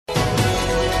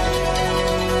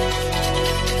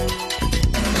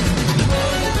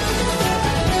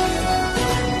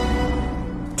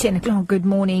10 o'clock, good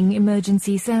morning.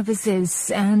 Emergency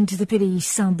services and the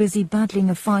police are busy battling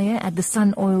a fire at the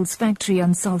Sun Oil's factory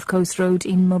on South Coast Road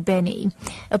in Mobeni.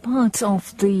 A part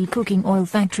of the cooking oil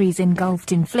factory is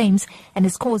engulfed in flames and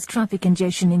has caused traffic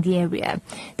congestion in the area.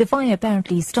 The fire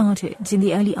apparently started in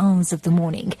the early hours of the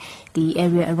morning. The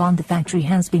area around the factory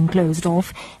has been closed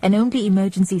off and only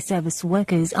emergency service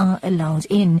workers are allowed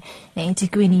in.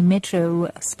 eThekwini Metro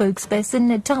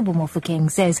spokesperson Thabo Mofokeng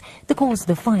says the cause of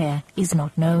the fire is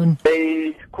not known.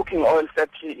 The cooking oil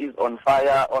factory is on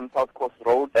fire on South Coast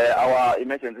Road. Our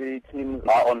emergency teams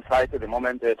are on site at the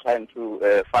moment trying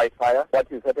to fight fire. What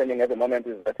is happening at the moment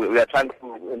is that we are trying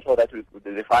to ensure that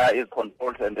the fire is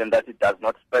controlled and that it does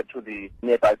not spread to the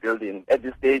nearby building. At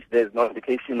this stage, there is no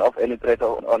indication of any threat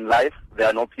on life. There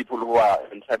are no people who are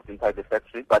trapped inside the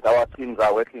factory, but our teams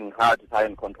are working hard to try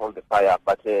and control the fire.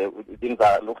 But things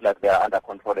look like they are under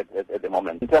control at the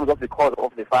moment. In terms of the cause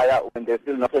of the fire, when there's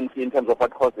still nothing in terms of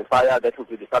what caused the fire, that will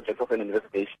be the subject of an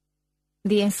investigation.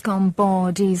 The Eskom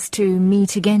Board is to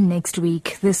meet again next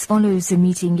week. This follows a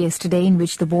meeting yesterday in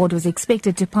which the board was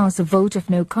expected to pass a vote of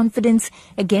no confidence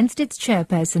against its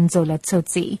chairperson Zola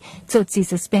Tsotsi. Tsotsi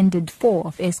suspended 4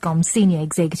 of Eskom's senior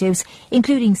executives,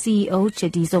 including CEO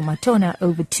Chediso Matona,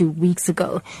 over 2 weeks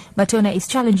ago. Matona is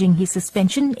challenging his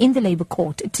suspension in the Labour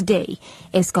Court today.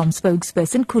 Eskom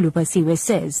spokesperson Kulubasiwe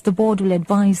says the board will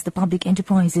advise the Public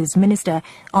Enterprises Minister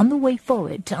on the way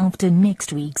forward after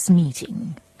next week's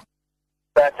meeting.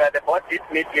 But the board did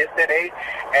meet yesterday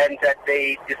and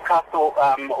they discussed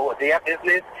their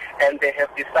business, and they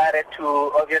have decided to,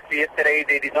 obviously yesterday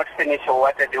they did not finish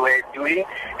what they were doing,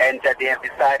 and they have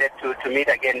decided to meet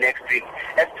again next week.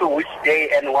 As to which day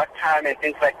and what time and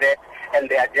things like that and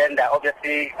the agenda,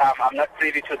 obviously I'm not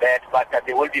privy to that, but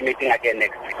they will be meeting again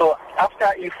next week. So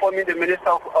after informing the Minister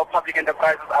of Public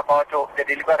Enterprises about the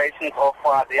deliberations of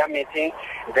their meeting,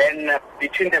 then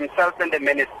between themselves and the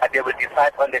Minister, they will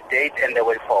decide on the date and the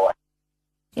way forward.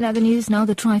 In other news now,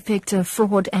 the Trifecta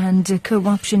fraud and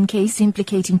corruption case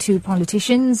implicating 2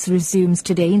 politicians resumes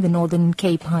today in the Northern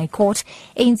Cape High Court.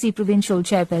 ANC Provincial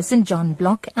Chairperson John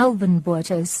Block, Alvin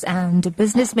Boertes and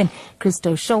businessman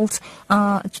Christo Schultz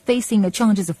are facing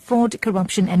charges of fraud,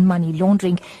 corruption and money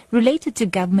laundering related to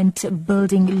government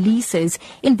building leases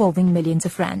involving millions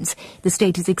of rands. The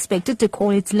state is expected to call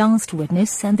its last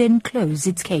witness and then close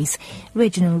its case.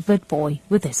 Reginald Witboy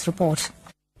with this report.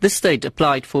 The state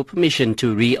applied for permission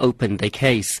to reopen the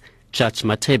case. Judge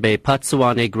Matebe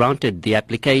Patsuwane granted the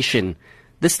application.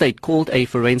 The state called a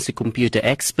forensic computer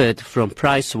expert from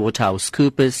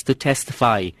PricewaterhouseCoopers to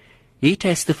testify. He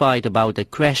testified about a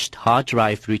crashed hard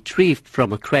drive retrieved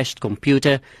from a crashed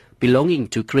computer belonging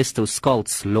to Christo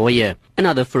Schultz's lawyer.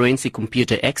 Another forensic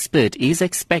computer expert is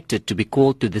expected to be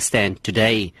called to the stand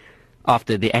today.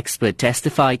 After the expert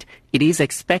testified, it is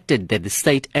expected that the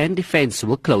state and defense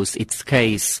will close its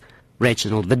case.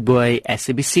 Reginald Witboy,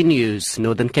 SABC News,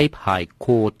 Northern Cape High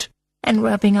Court. And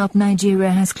wrapping up, Nigeria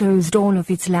has closed all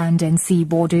of its land and sea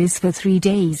borders for 3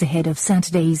 days ahead of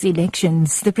Saturday's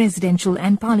elections. The presidential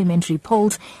and parliamentary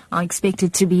polls are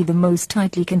expected to be the most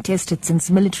tightly contested since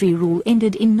military rule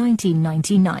ended in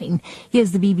 1999.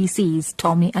 Here's the BBC's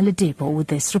Tommy Aladepo with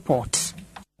this report.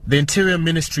 The Interior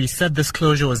Ministry said this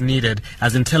closure was needed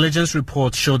as intelligence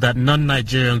reports showed that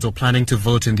non-Nigerians were planning to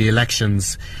vote in the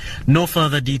elections. No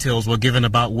further details were given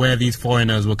about where these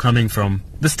foreigners were coming from.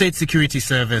 The State Security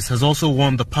Service has also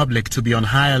warned the public to be on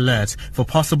high alert for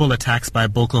possible attacks by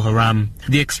Boko Haram.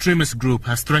 The extremist group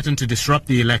has threatened to disrupt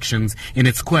the elections in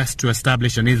its quest to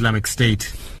establish an Islamic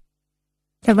State.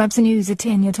 That wraps the news at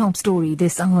 10, your top story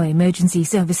this hour. Emergency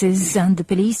services and the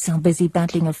police are busy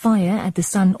battling a fire at the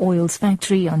Sun Oil's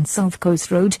factory on South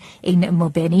Coast Road in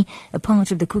Mobeni. A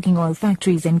part of the cooking oil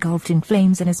factory is engulfed in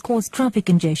flames and has caused traffic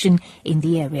congestion in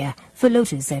the area. For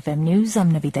Lotus FM News,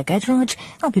 I'm NAVITHA GAJRAJ.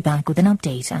 I'll be back with an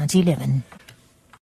update at 11.